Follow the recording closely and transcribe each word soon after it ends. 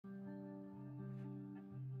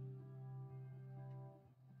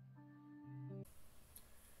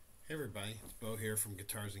Hey everybody, it's Bo here from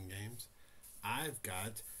Guitars&Games. I've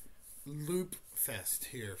got LoopFest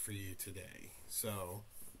here for you today. So,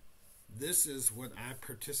 this is what I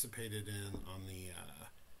participated in on the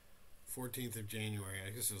 14th of January.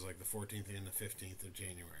 I guess it was like the 14th and the 15th of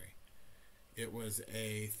January. It was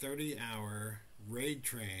a 30-hour raid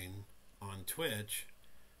train on Twitch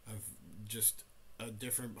of just a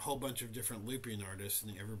whole bunch of different looping artists,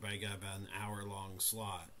 and everybody got about an hour-long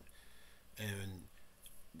slot. And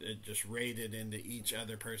it just raided into each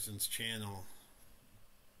other person's channel,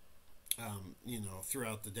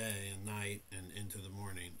 throughout the day and night and into the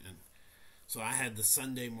morning. And so I had the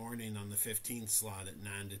Sunday morning on the 15th slot at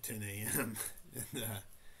 9 to 10 a.m. and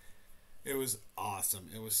it was awesome.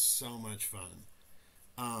 It was so much fun.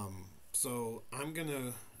 So I'm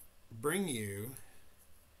gonna bring you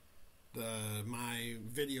my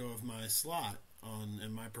video of my slot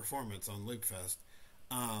and my performance on LoopFest.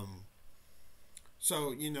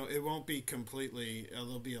 So, it won't be completely,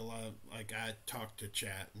 there'll be a lot of, I talk to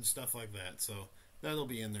chat and stuff like that, so that'll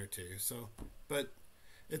be in there too. So, but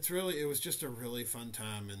it was just a really fun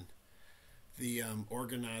time, and the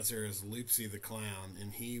organizer is Loopsy the Clown,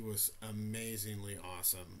 and he was amazingly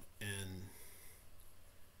awesome, and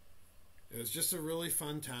it was just a really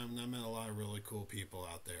fun time, and I met a lot of really cool people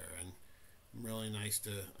out there, and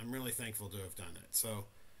I'm really thankful to have done it. So,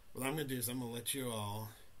 what I'm going to do is I'm going to let you all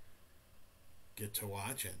get to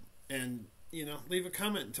watch it, and leave a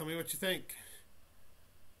comment and tell me what you think.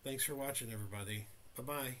 Thanks for watching, everybody.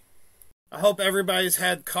 Bye-bye. I hope everybody's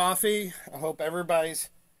had coffee. I hope everybody's,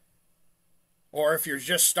 or if you're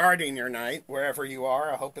just starting your night, wherever you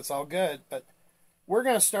are, I hope it's all good. But we're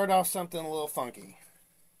going to start off something a little funky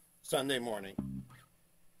Sunday morning.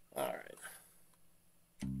 All right.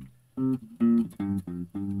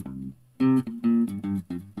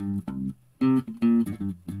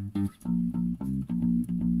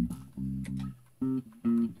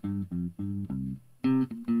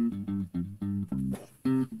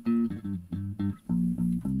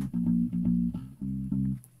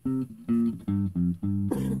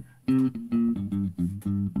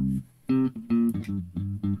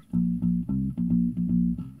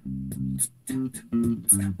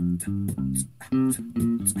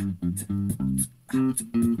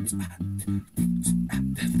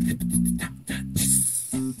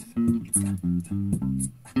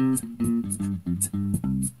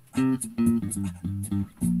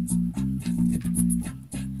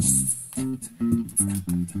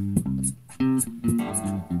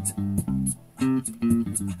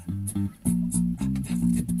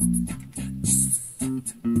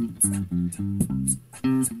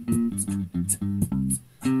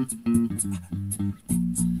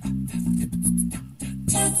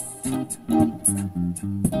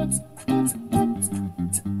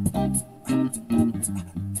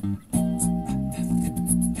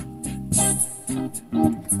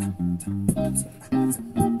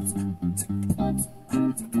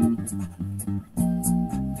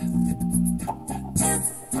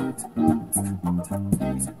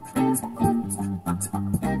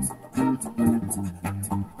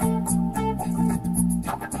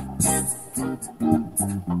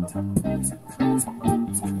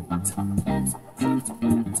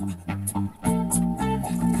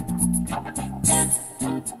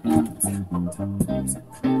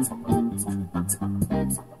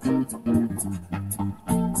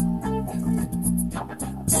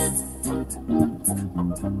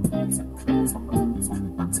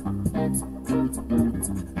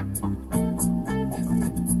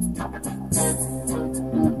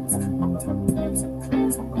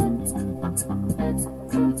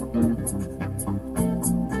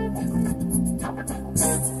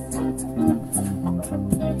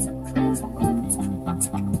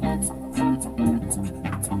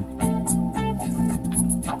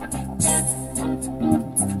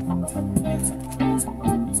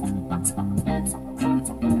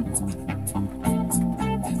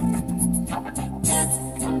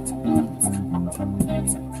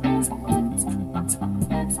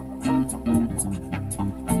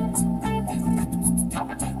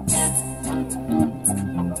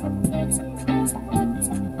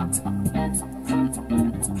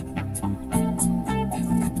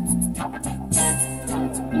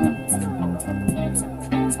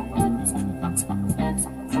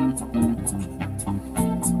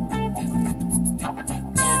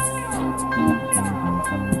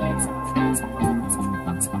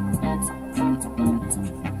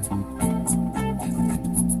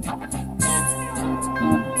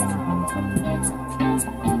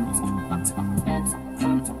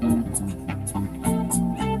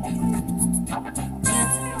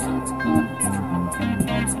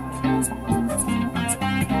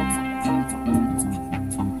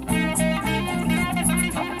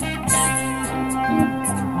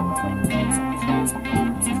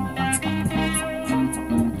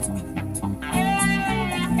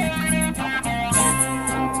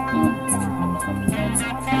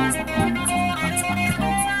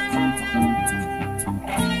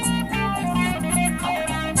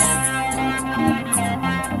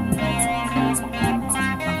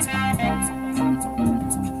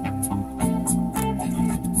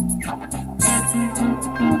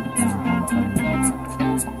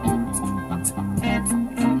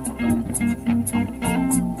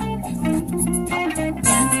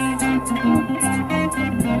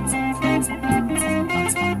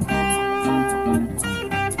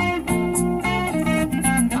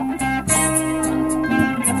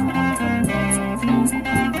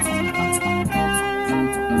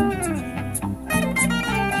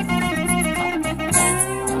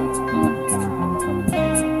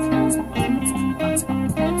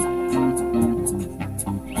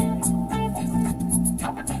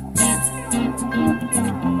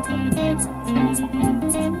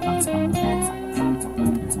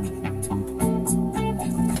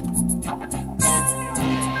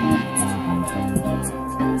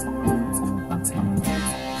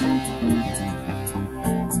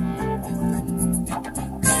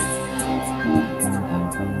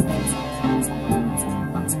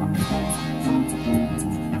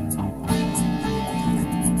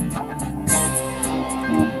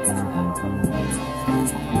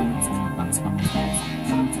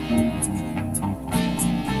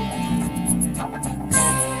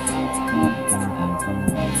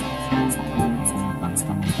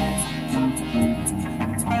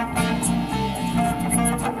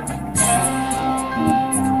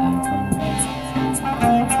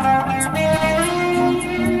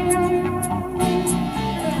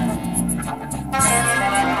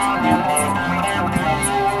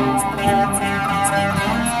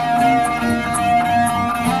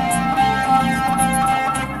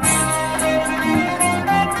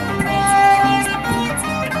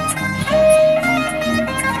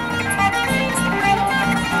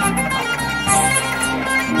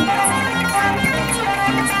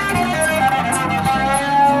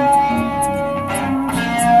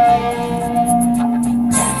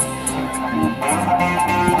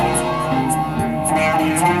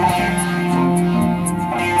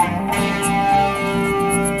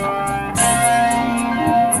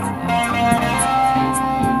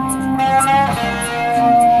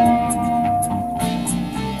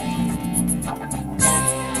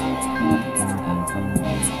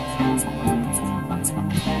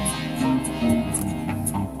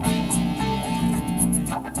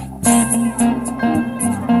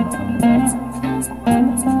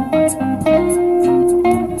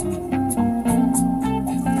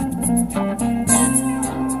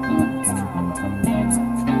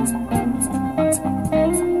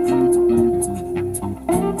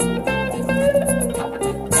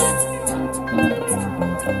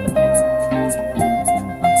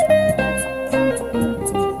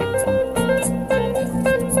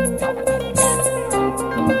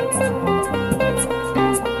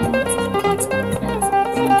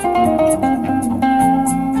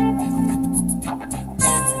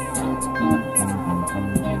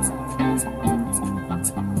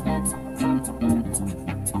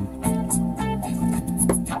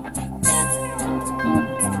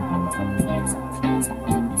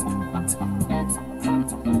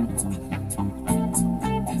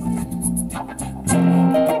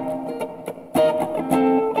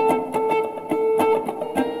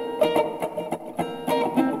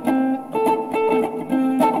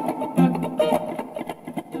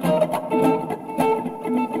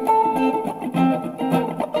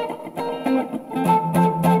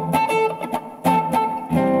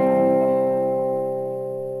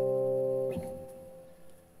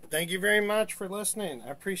 Thank you very much for listening.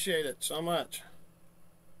 I appreciate it so much.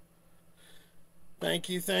 Thank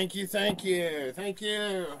you, thank you, thank you, thank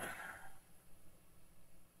you.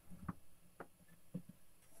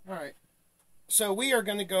 All right. So we are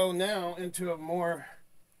going to go now into a more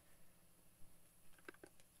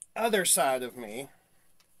other side of me.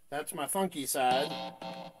 That's my funky side.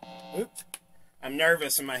 Oops. I'm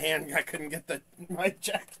nervous in my hand. I couldn't get the mic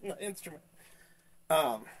jack in the instrument.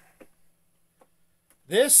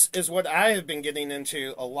 This is what I have been getting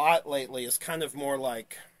into a lot lately. Is kind of more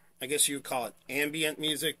like, I guess you would call it ambient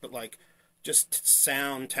music, but like just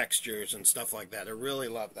sound textures and stuff like that. I really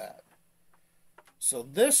love that. So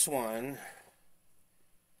this one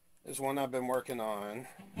is one I've been working on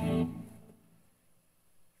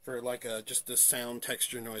for like just a sound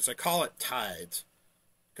texture noise. I call it tides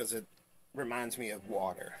because it reminds me of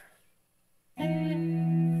water.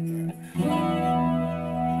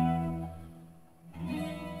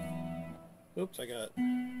 Oops, I got...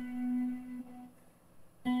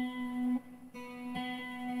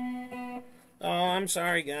 Oh, I'm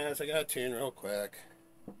sorry, guys. I got to tune real quick.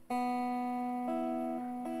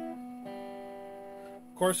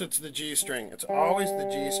 Of course, it's the G string. It's always the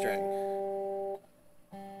G string.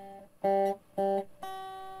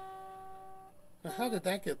 Now, how did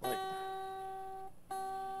that get like...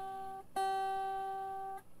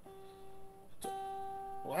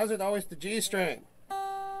 Why is it always the G string?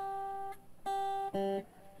 There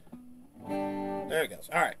it goes.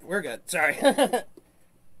 All right, we're good. Sorry. It's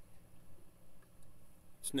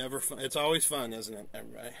never fun. It's always fun, isn't it,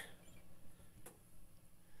 everybody?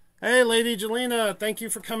 Hey, Lady Jelena, thank you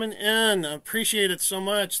for coming in. I appreciate it so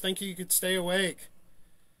much. Thank you could stay awake.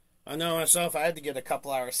 I know myself, I had to get a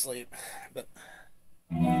couple hours sleep, but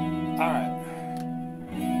all right.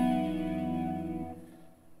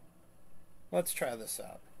 Let's try this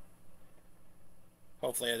out.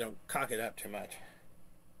 Hopefully I don't cock it up too much.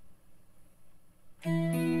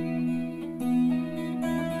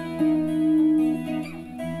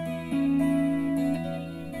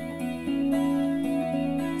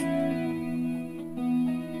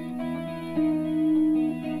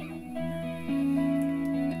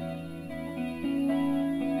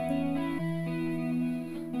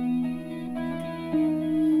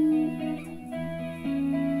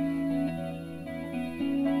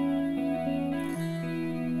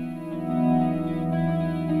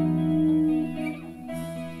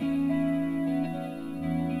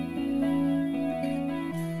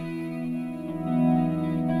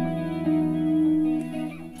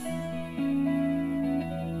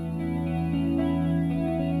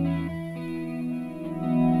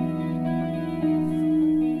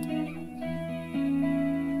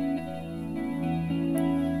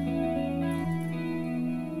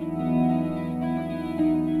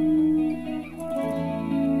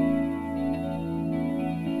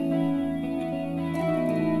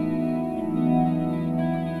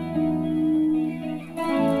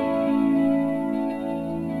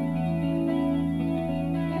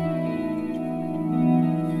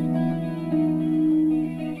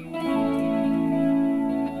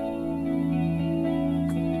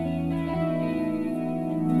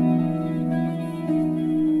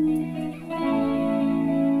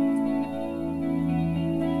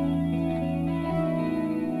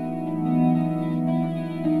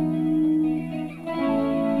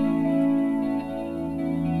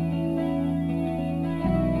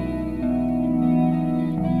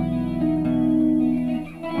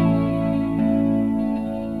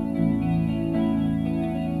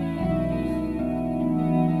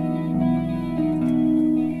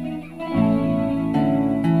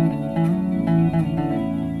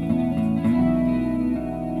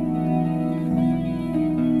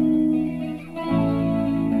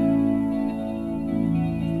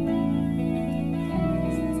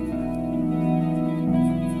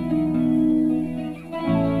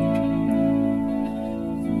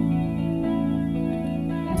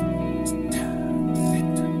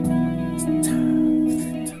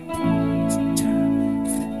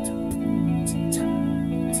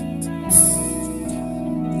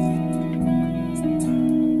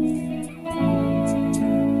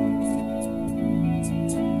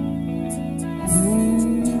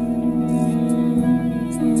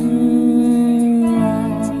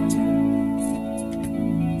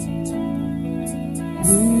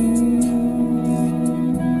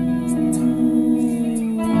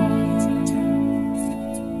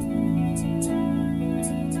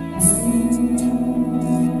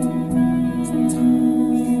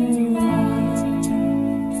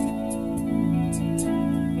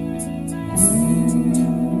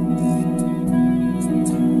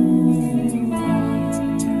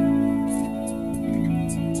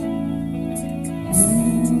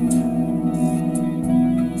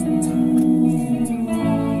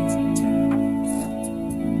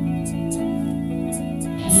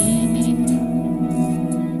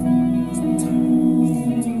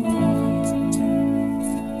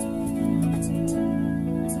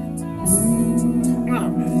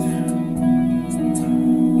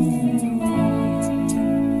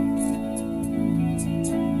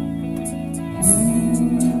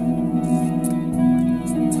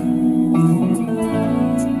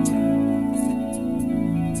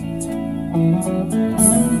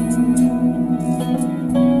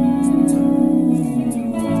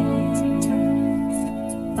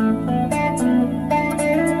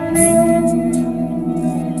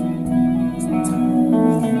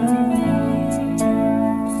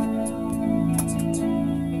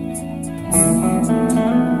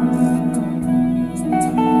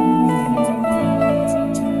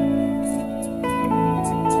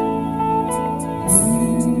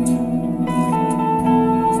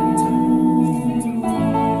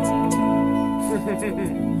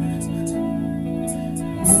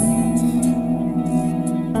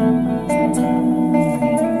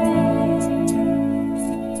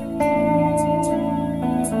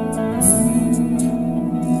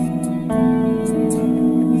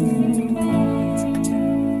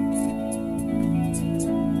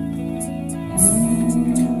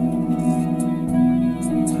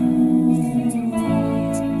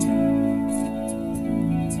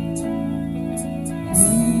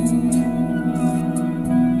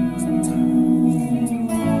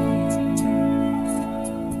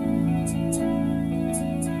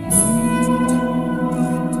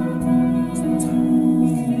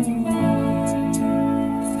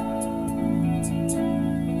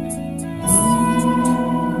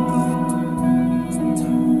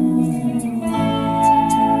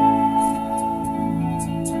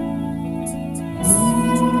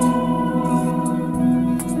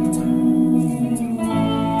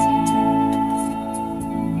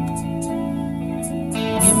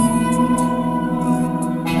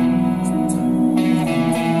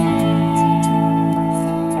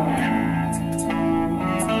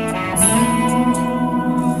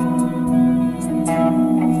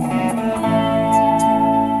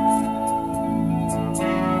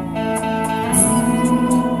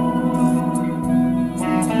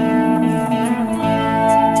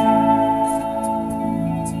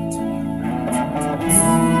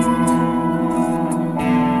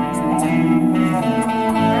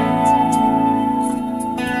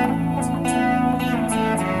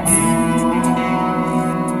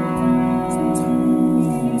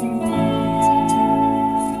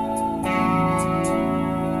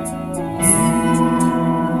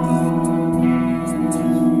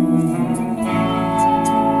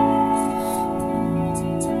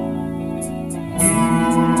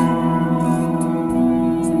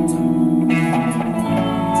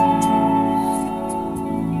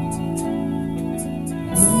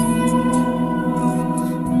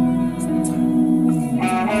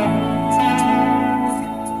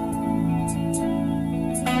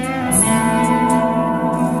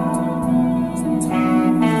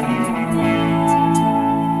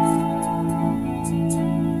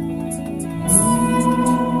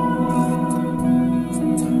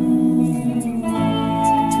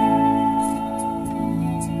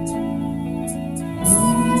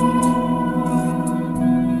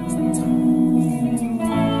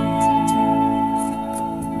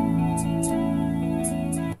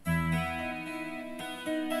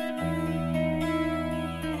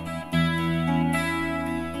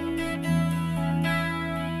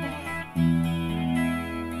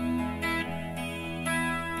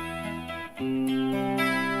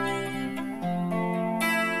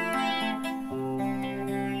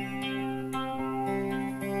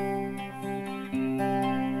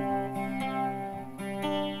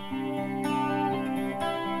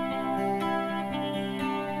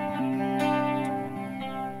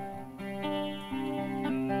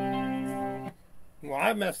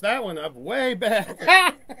 I messed that one up way bad.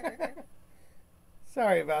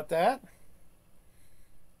 Sorry about that.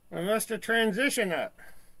 I messed the transition up.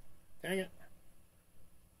 Dang it.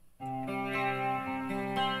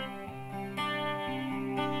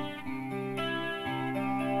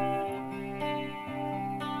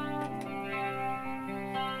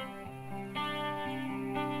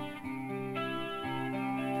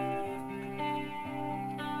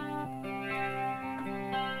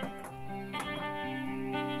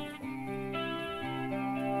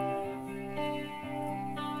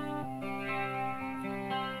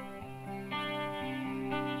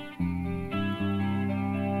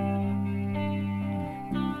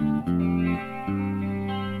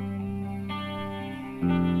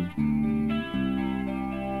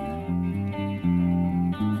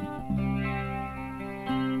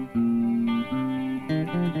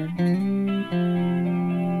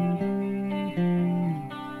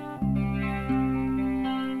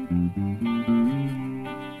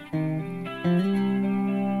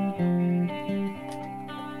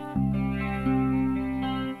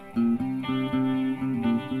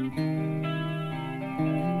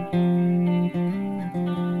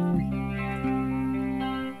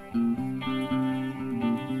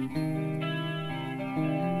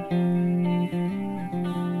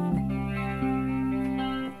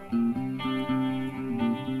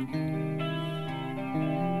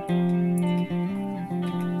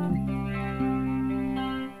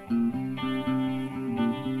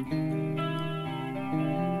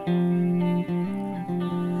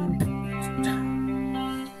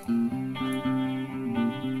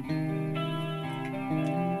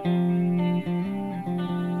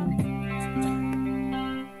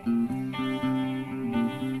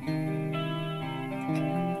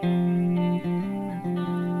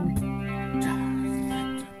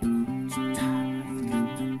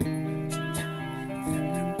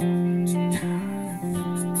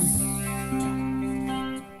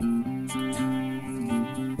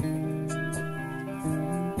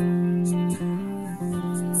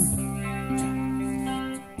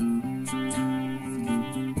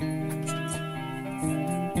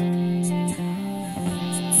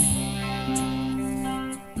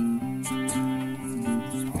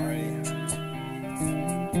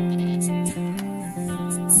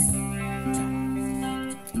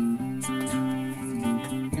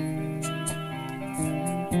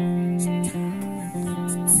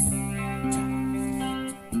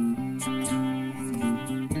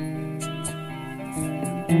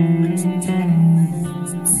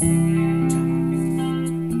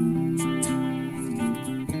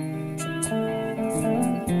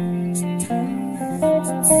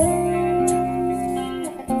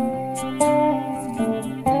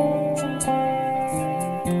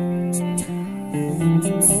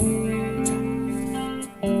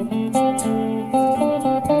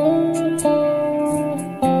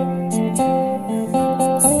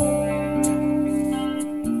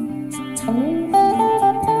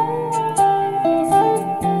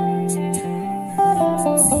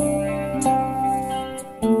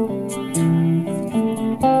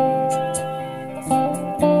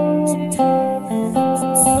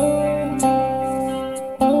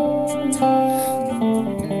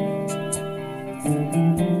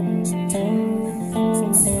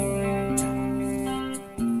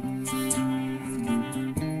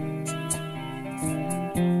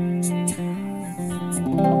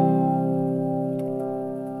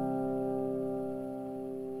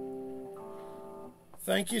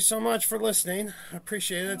 Thank you so much for listening. I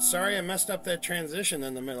appreciate it. Sorry I messed up that transition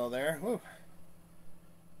in the middle there. Whew.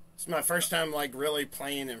 It's my first time like really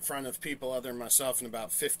playing in front of people other than myself in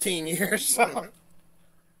about 15 years. So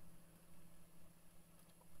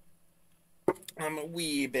I'm a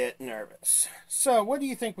wee bit nervous. So what do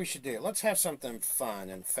you think we should do? Let's have something fun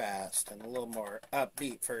and fast and a little more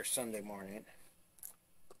upbeat for Sunday morning.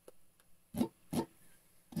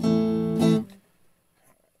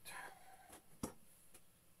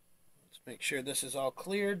 Make sure this is all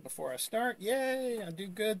cleared before I start. Yay, I do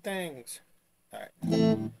good things. All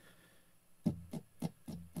right.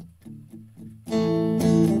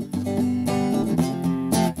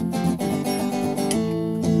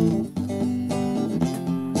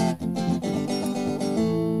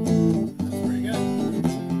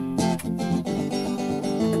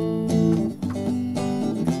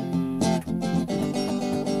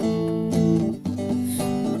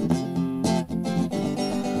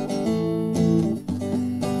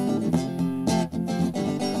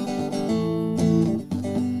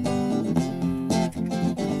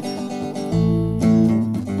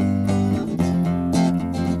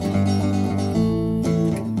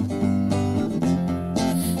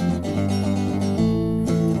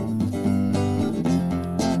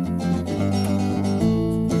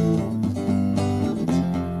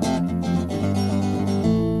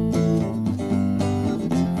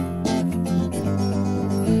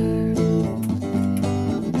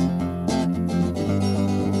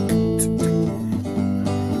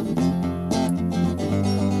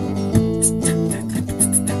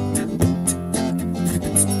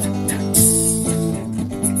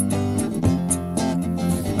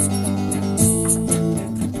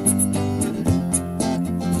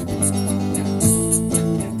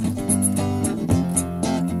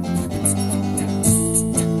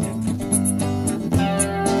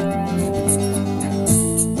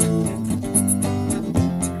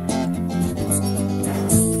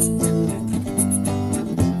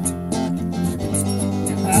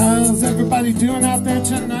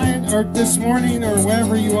 work this morning or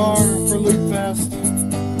wherever you are for LoopFest.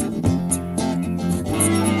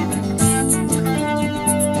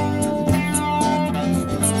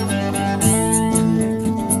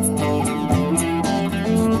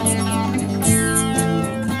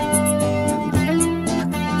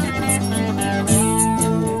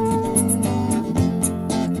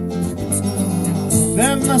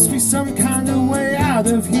 There must be some kind of way out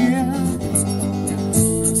of here,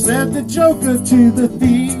 said the joker to the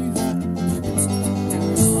thief.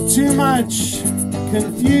 Too much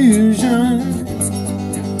confusion,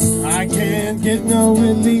 I can't get no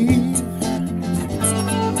relief.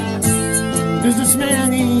 Does this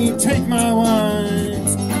man, he take my wine,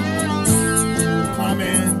 climb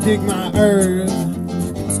and dig my earth?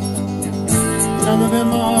 None of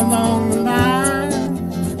them are along the line.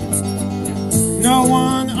 No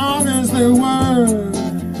one honors their word.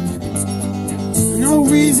 No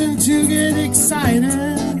reason to get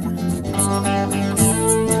excited.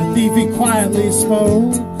 The thief, he quietly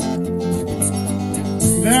spoke.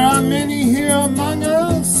 There are many here among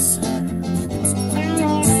us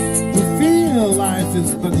who feel life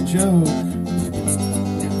is but a joke.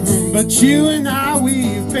 But you and I,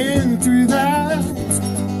 we've been through that,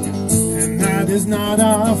 and that is not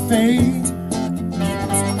our fate.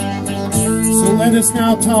 So let us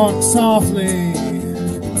now talk softly.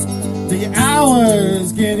 The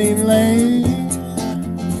hour's getting late.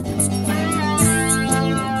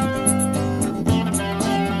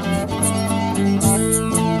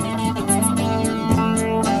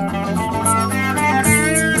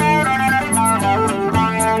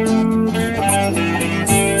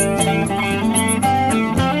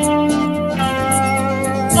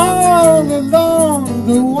 All along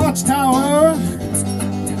the watchtower,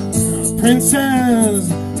 princes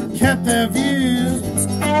kept their views,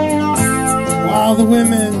 while the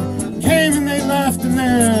women came and they left, and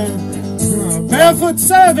their barefoot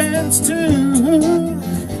servants too.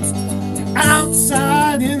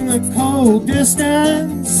 Outside in the cold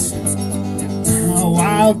distance, a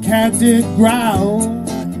wildcat did growl.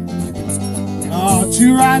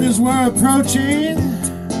 Two riders were approaching,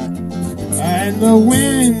 and the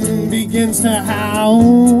wind begins to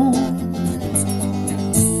howl.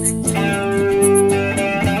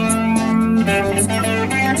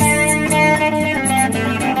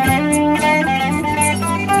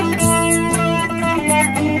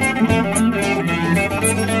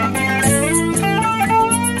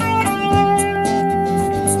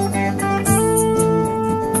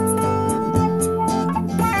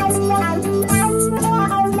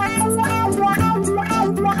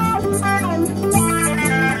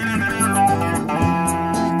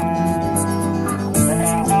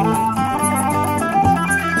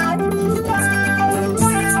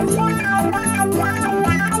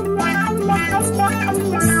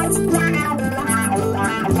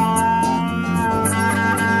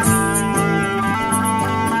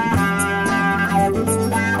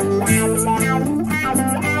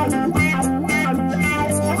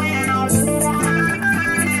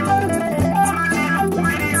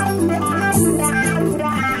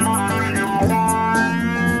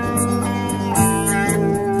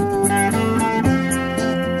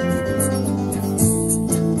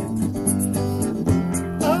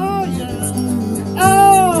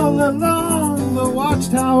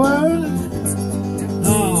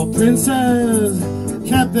 Princes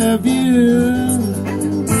kept their view,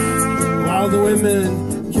 while the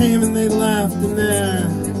women came and they left, and their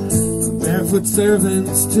barefoot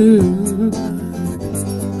servants too.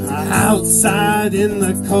 Outside in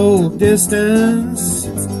the cold distance,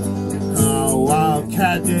 a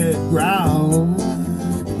wildcat did growl.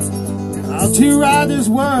 Two riders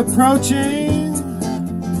were approaching,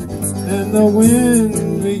 and the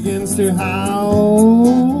wind begins to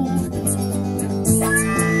howl.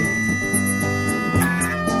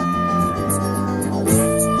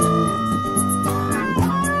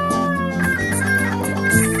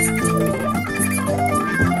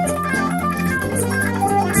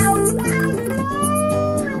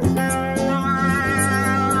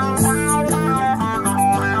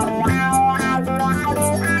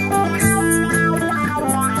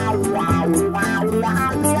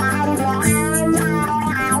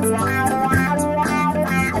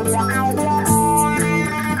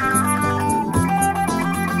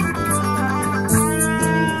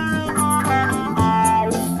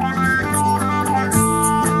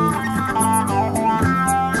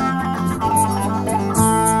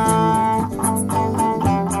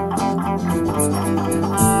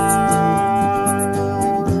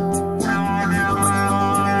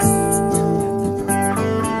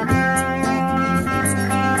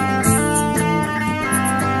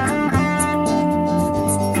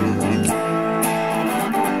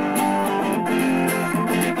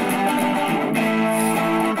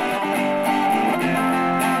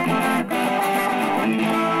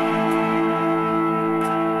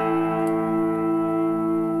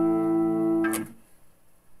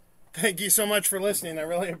 Thank you so much for listening. I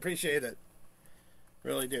really appreciate it.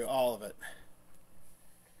 Really do. All of it.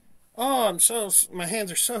 Oh, my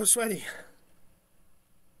hands are so sweaty.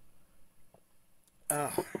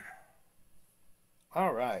 Oh.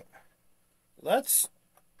 All right.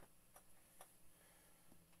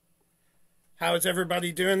 How is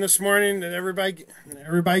everybody doing this morning? Did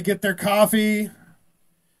everybody get their coffee?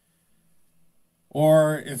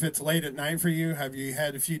 Or if it's late at night for you, have you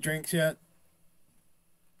had a few drinks yet?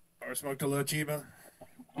 Or smoked a little chiba?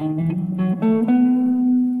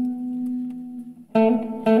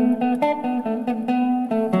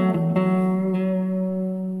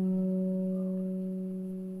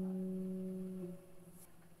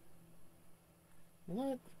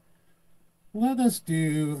 Let us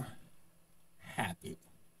do happy.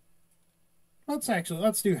 Let's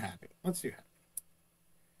do happy.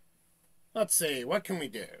 Let's see, what can we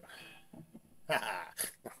do?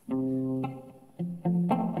 Oh.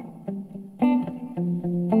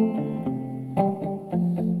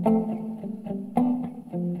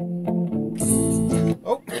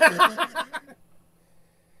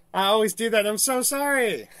 I always do that. I'm so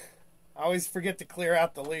sorry. I always forget to clear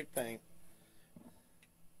out the loop thing.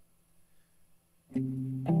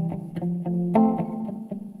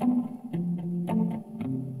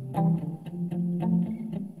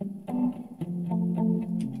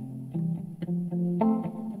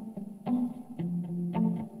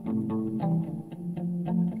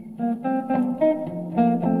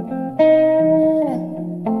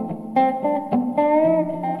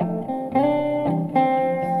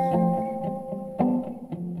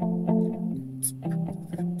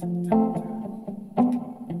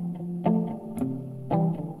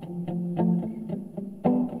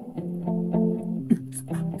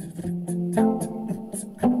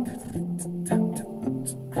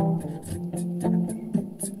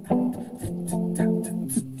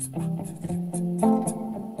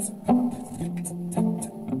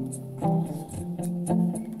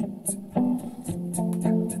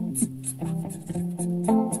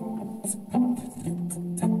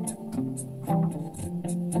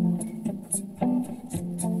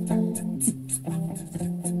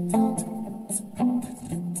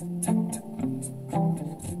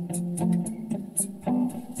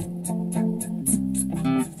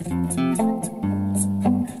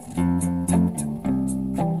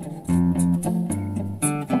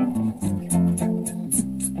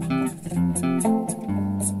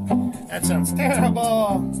 That sounds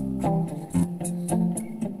terrible.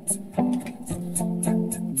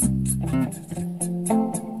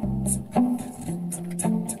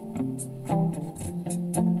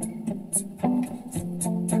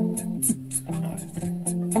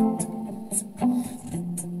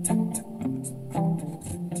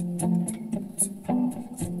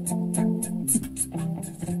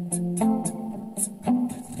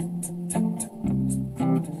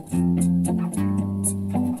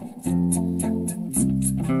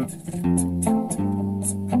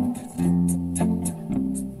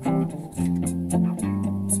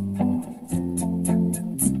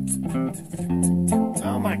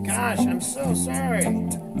 So sorry.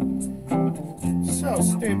 So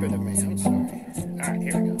stupid of me. I'm sorry. Alright,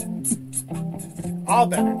 here we go. All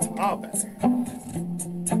better. All better.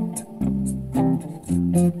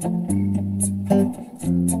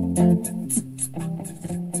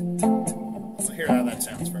 Let's hear how that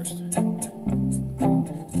sounds first.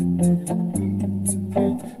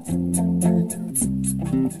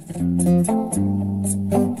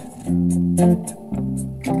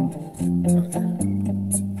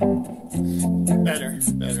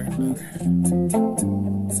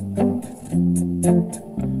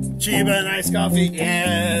 Chiba, nice coffee,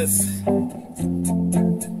 yes.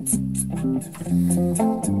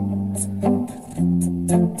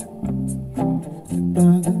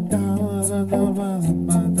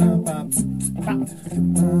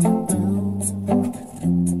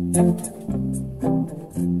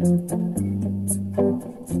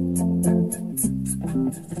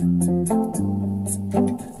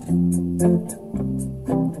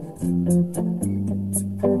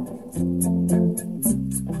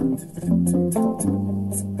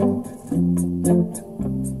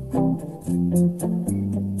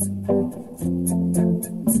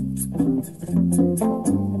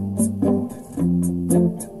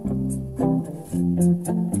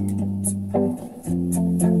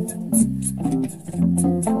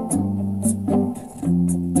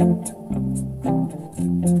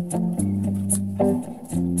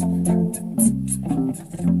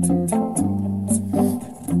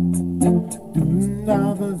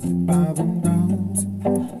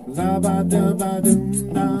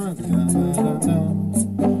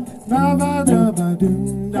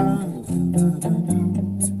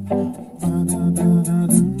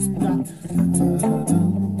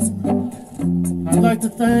 I'd like to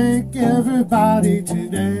thank everybody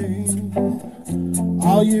today.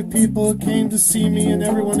 All you people who came to see me and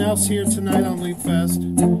everyone else here tonight on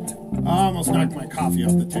LoopFest. I almost knocked my coffee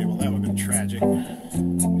off the table. That would have been tragic.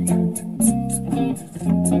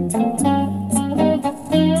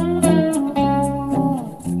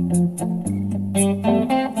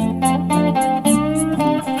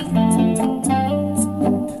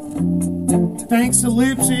 Thanks to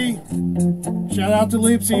Loopsy. Shout out to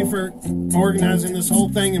Loopsy for organizing this whole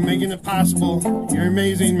thing and making it possible. You're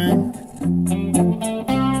amazing, man.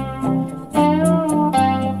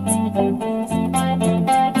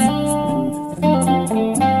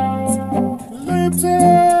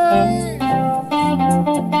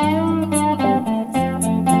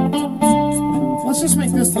 Let's just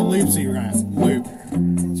make this the Loopsy rap. Loop.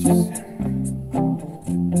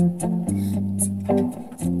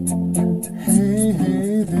 Hey,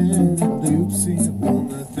 hey there, Loopsy,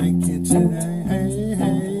 wanna thank you today. Hey,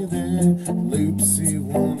 hey there, Loopsy,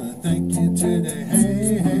 wanna thank you today.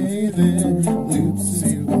 Hey, hey there,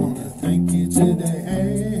 Loopsy, wanna thank you today.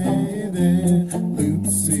 Hey, hey there,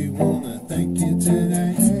 Loopsy, wanna thank you today.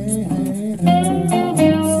 Hey, hey there,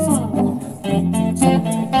 Loopsy, wanna thank you today.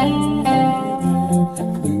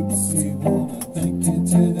 Loopsy, wanna thank you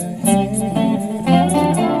today. Hey, hey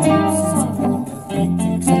there, Loopsy, wanna thank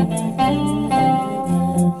you today.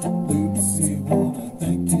 Loopsy, wanna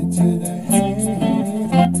thank you today. Hey,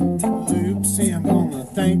 Loopsy, I'm gonna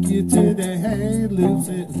thank you today. Hey,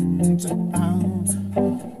 Loopsy,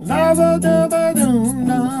 la ba da ba dum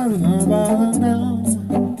da la ba da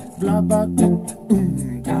bla ba dum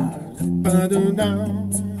da ba dum da.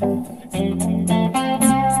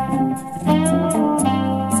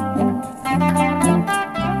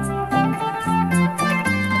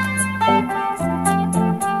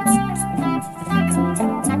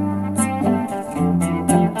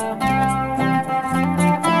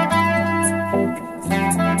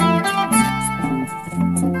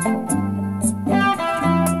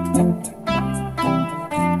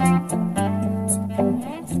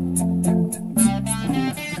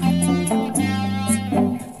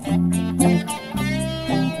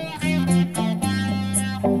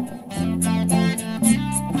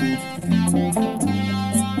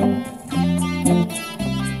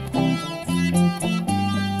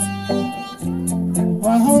 Well,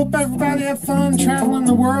 I hope everybody had fun traveling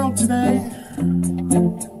the world today.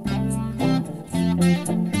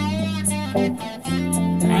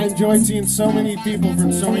 I enjoyed seeing so many people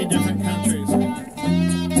from so many different countries.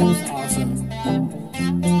 It was awesome.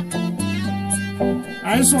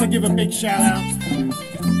 I just want to give a big shout out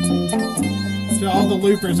to all the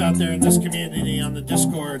loopers out there in this community on the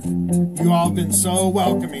Discord. You all have been so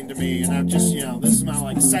welcoming to me, and I've just, this is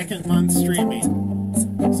my second month streaming.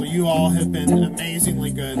 So you all have been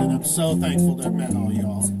amazingly good, and I'm so thankful to have met all you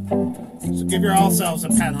all. So give yourselves a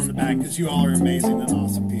pat on the back, because you all are amazing and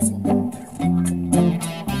awesome people.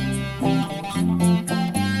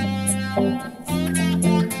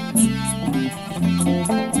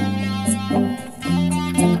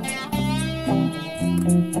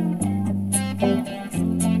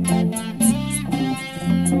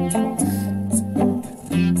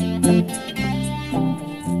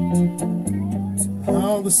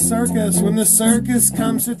 Oh, the circus, when the circus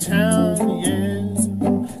comes to town,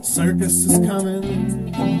 yeah, circus is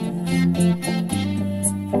coming.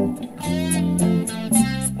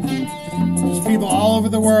 There's people all over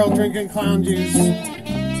the world drinking clown juice.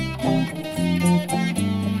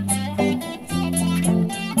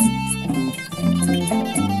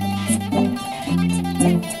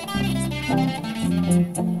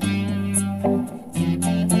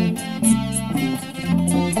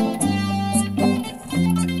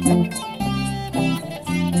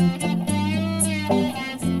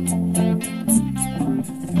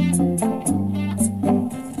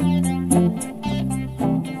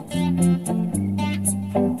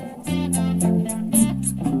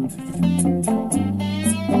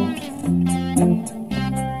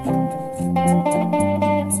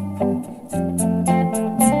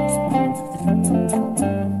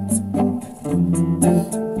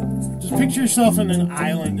 Picture yourself in an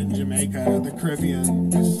island in Jamaica, the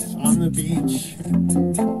Caribbean, just on the beach,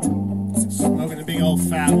 smoking a big old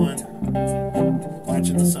fat one,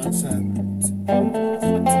 watching the sunset.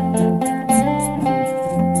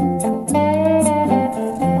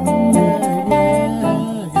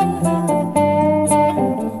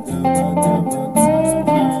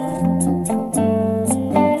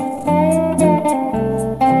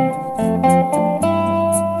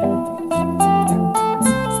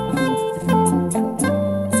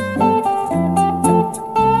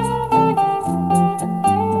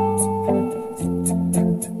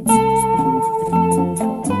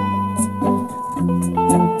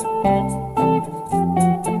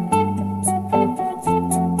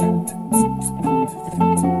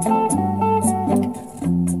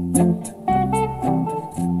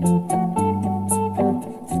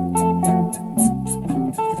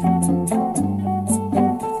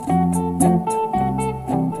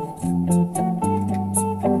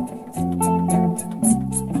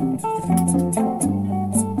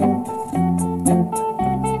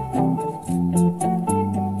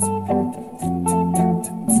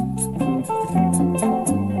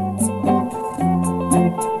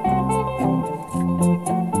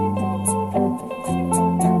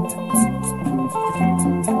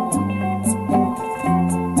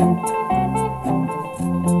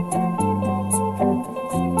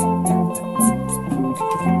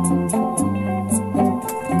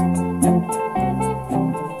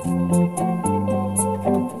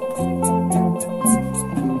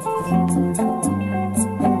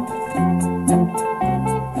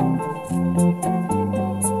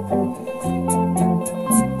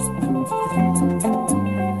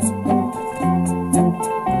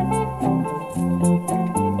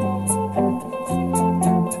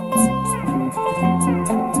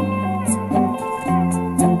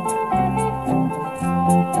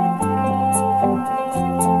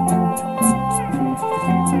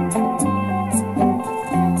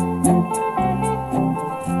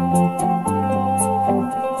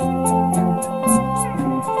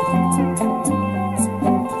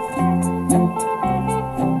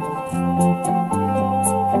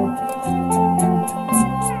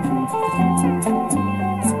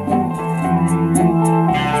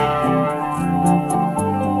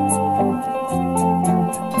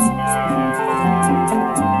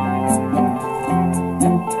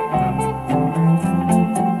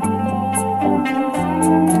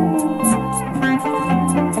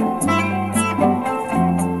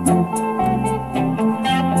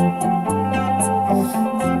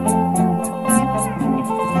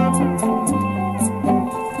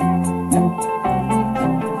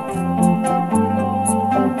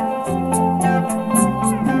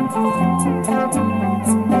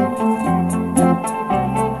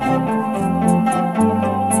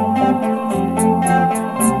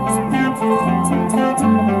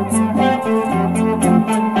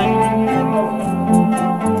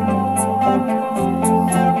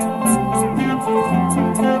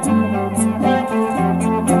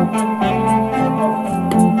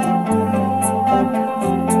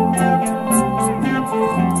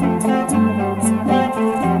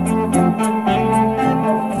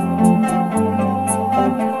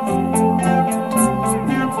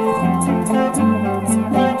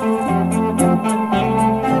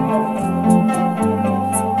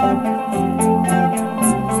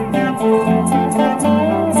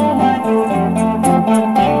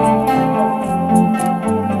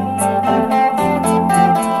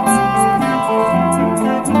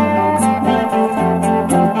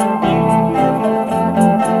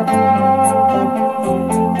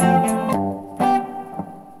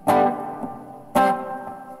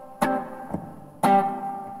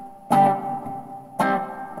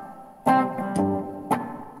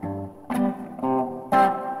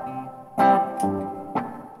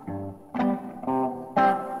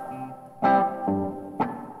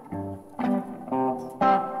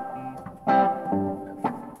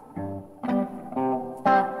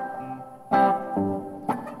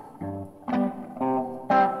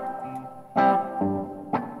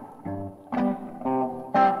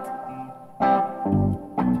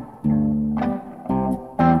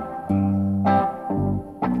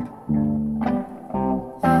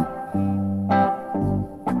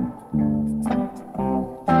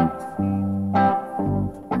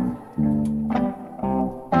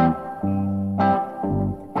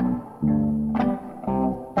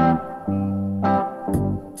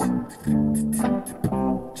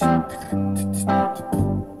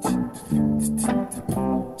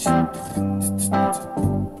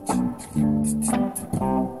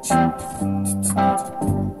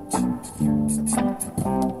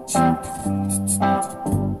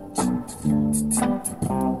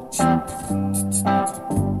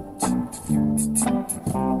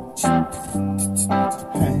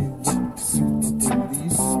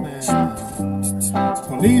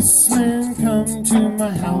 Policeman, come to my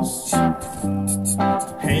house.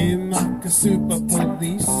 Hey, Maka super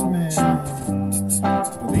policeman.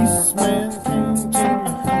 Policeman came to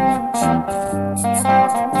my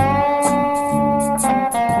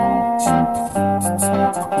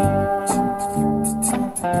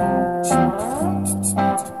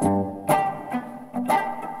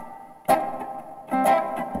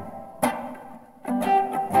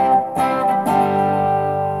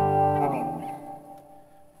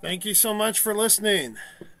Thank you so much for listening.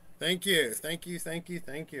 Thank you. Thank you. Thank you.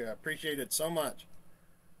 Thank you. I appreciate it so much.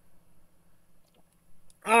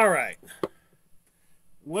 All right.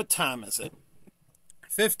 What time is it?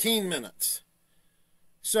 15 minutes.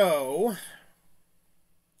 So, I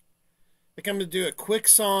think I'm going to do a quick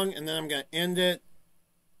song and then I'm going to end it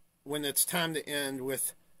when it's time to end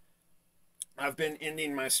with, I've been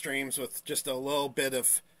ending my streams with just a little bit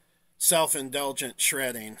of self-indulgent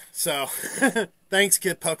shredding. So, thanks,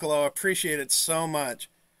 Kid Puckalo. Appreciate it so much.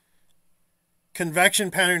 Convection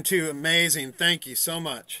pattern 2, amazing. Thank you so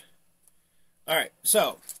much. All right,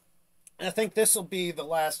 so I think this will be the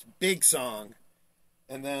last big song.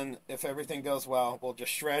 And then, if everything goes well, we'll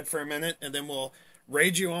just shred for a minute, and then we'll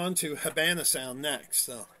raid you on to Habana Sound next.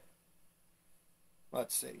 So,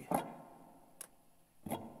 let's see.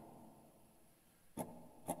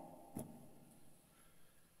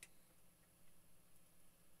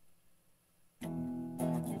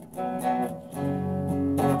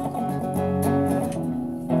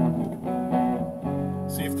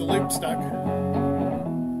 stuck.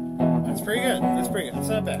 That's pretty good. That's pretty good. That's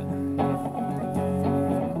not bad.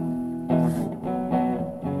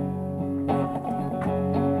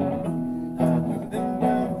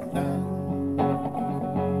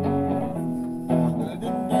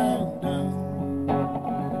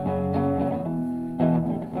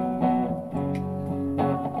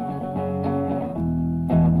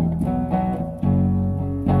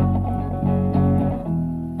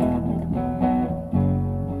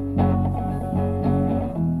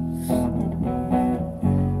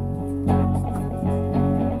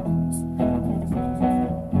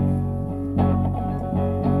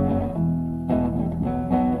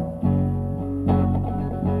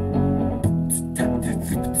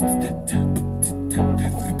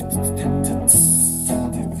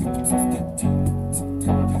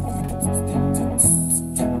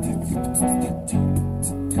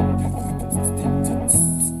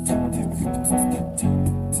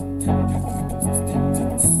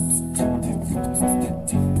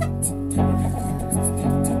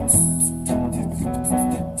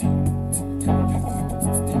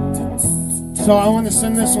 So I want to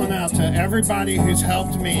send this one out to everybody who's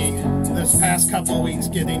helped me this past couple of weeks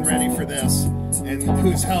getting ready for this, and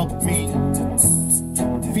who's helped me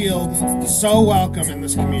feel so welcome in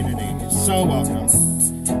this community. So welcome.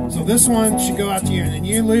 So this one should go out to you. And then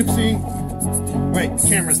you, Loopsy. Wait, the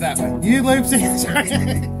camera's that way. You, Loopsy. Sorry.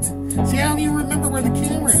 See, I don't even remember where the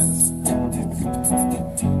camera is.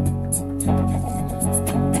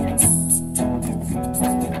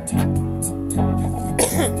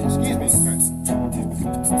 Excuse me.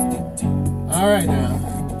 All right, now.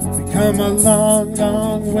 We come a long,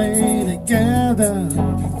 long way together,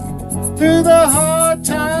 through the hard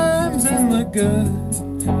times and the good.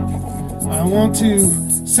 I want to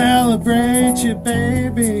celebrate you,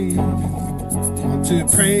 baby. I want to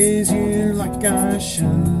praise you like I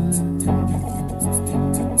should.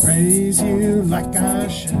 Praise you like I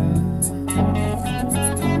should.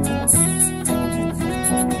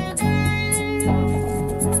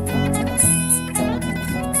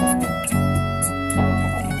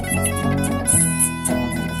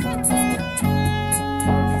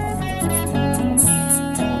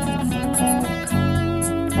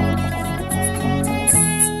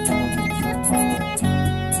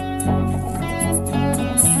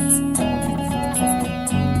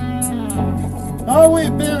 Oh,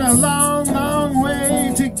 we've been a long, long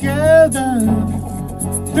way together,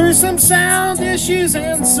 through some sound issues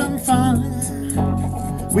and some fun.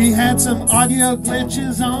 We had some audio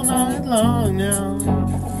glitches all night long now,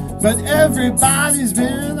 but everybody's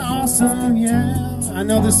been awesome, yeah. I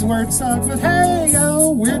know this word sucks, but hey,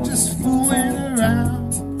 yo, we're just fooling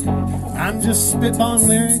around. I'm just spitballing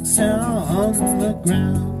lyrics out on the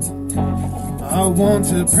ground. I want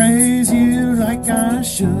to praise you like I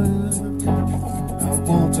should. I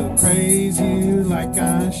want to praise you like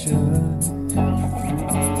I should.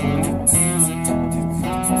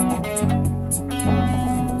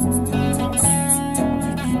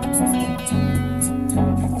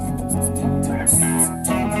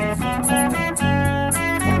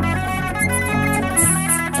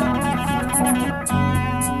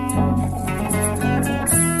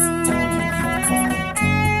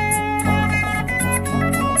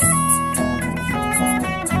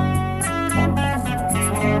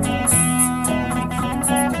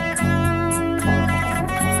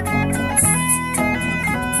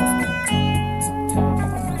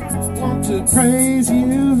 Praise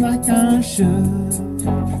you like I should.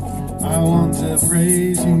 I want to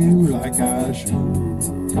praise you like I should.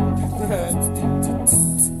 Dun, dun,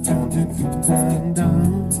 dun, dun, dun,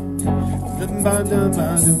 dun, dun,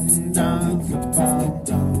 dun, dun,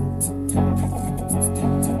 dun.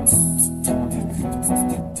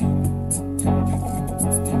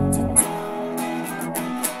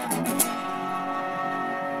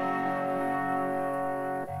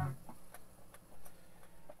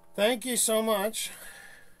 Thank you so much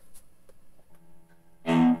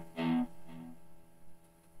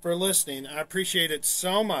for listening. I appreciate it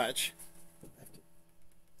so much.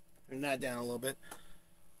 Turn that down a little bit.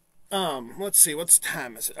 Let's see, what's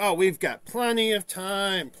time is it? Oh, we've got plenty of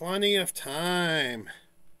time. Plenty of time.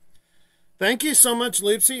 Thank you so much,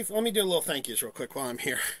 Loopsy. Let me do a little thank yous real quick while I'm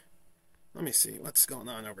here. Let me see what's going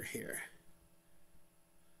on over here.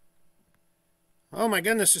 Oh my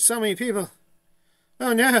goodness, there's so many people.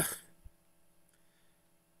 Oh no.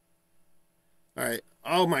 Alright.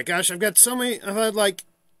 Oh my gosh, I've got so many. I've had like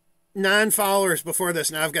 9 followers before this.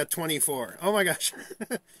 Now I've got 24. Oh my gosh.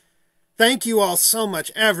 Thank you all so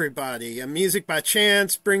much, everybody. Music by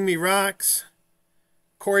Chance, Bring Me Rocks,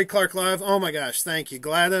 Corey Clark Live. Oh my gosh, thank you.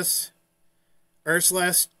 Gladys,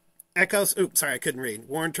 Ursula, Echoes. Oops, sorry, I couldn't read.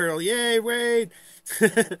 Warren Turtle. Yay, Wade.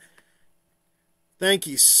 Thank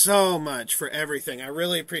you so much for everything. I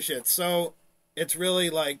really appreciate it. So it's really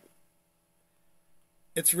like,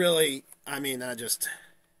 I mean,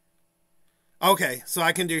 okay, so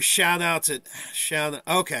I can do shout outs at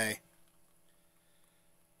okay.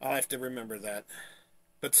 I'll have to remember that.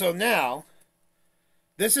 But so now,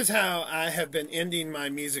 this is how I have been ending my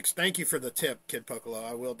music. Thank you for the tip, Kid Pocolo.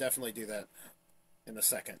 I will definitely do that in a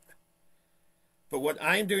second. But what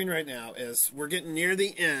I'm doing right now is we're getting near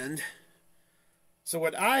the end. So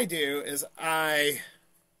what I do is I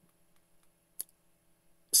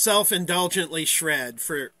self-indulgently shred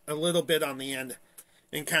for a little bit on the end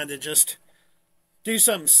and kind of just do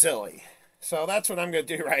something silly. So that's what I'm going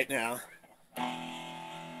to do right now.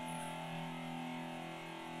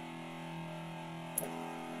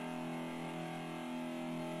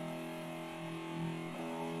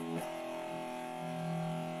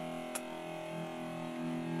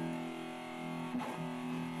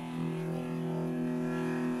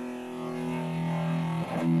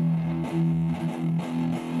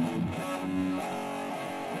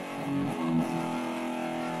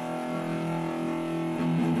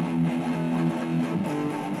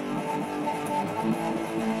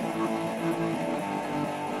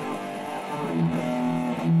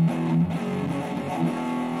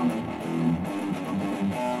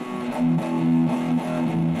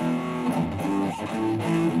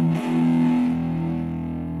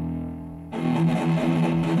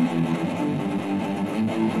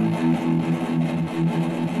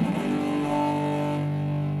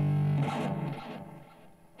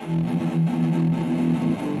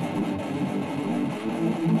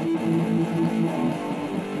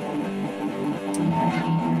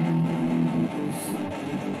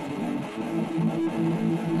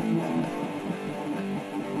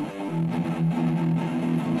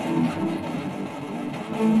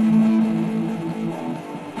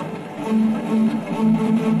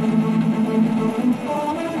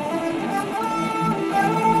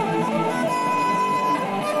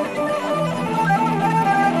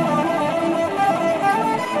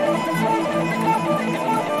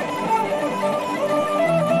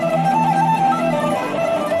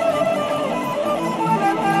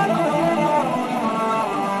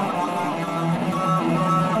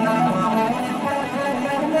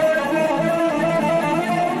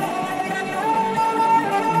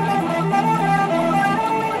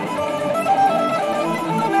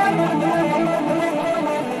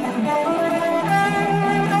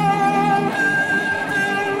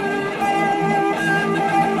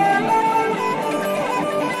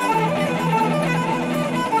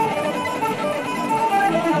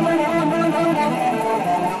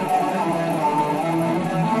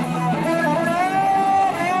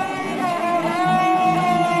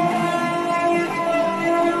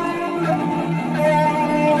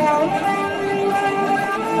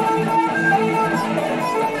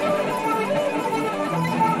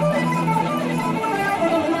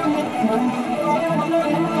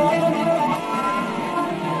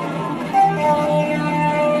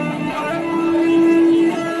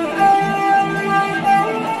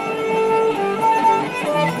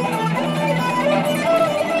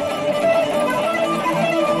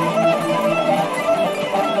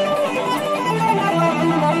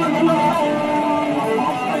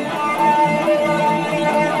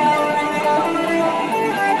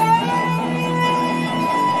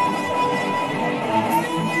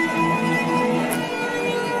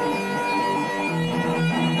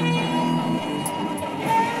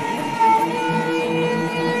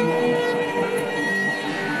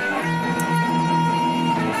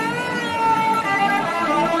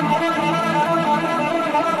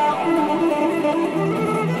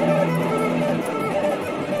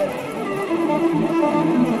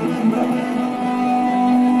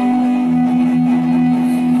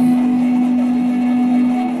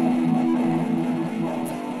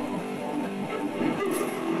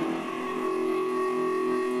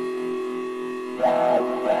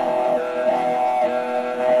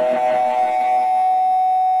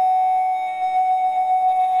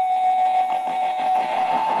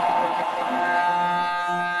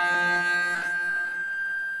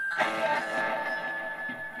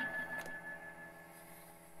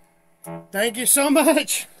 Thank you so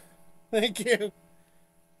much. Thank you.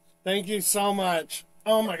 Thank you so much.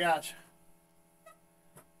 Oh my gosh.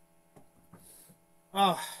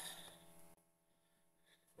 Oh.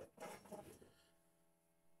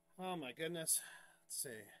 Oh my goodness. Let's see.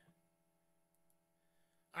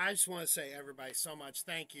 I just want to say, everybody, so much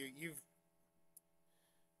thank you.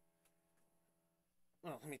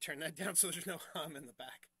 Well, let me turn that down so there's no hum in the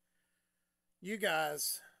back. You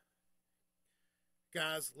guys,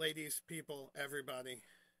 ladies, people, everybody,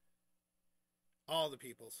 all the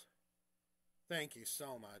peoples, thank you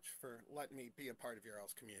so much for letting me be a part of your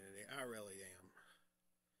all's community. I really am.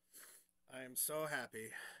 I am so happy.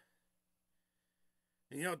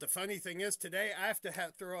 And you know what the funny thing is? Today I have to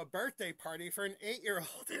throw a birthday party for an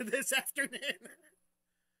 8-year-old this afternoon.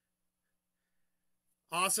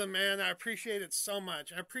 Awesome, man. I appreciate it so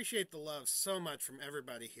much. I appreciate the love so much from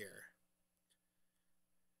everybody here.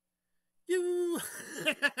 You.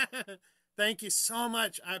 Thank you so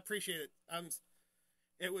much. I appreciate it.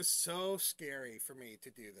 It was so scary for me to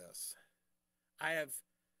do this. I have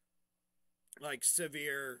like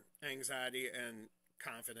severe anxiety and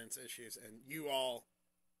confidence issues, and you all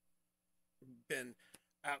been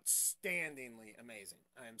outstandingly amazing.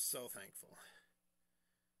 I am so thankful.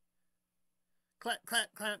 Clap,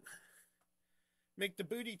 clap, clap. Make the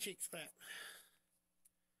booty cheeks clap.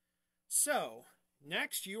 So,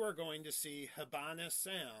 next you are going to see Habana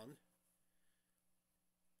Sound.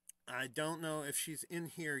 I don't know if she's in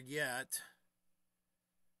here yet.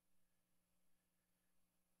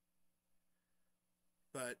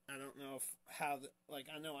 But I don't know how,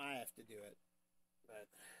 I know I have to do it. But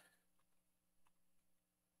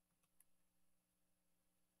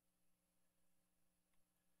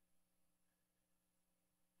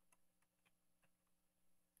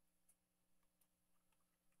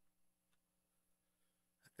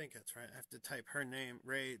I think that's right. I have to type her name,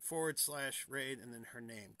 Raid, /Raid, and then her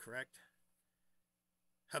name, correct?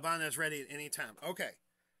 Habana's ready at any time. Okay.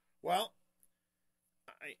 Well,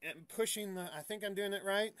 I am pushing I think I'm doing it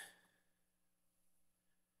right.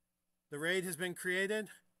 The raid has been created.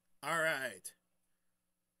 All right.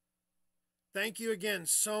 Thank you again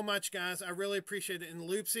so much, guys. I really appreciate it. And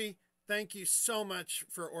Loopsy, thank you so much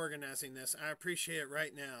for organizing this. I appreciate it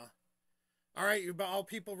right now. All right, you all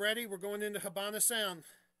people ready? We're going into Habana Sound.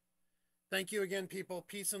 Thank you again, people.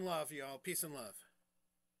 Peace and love, y'all. Peace and love.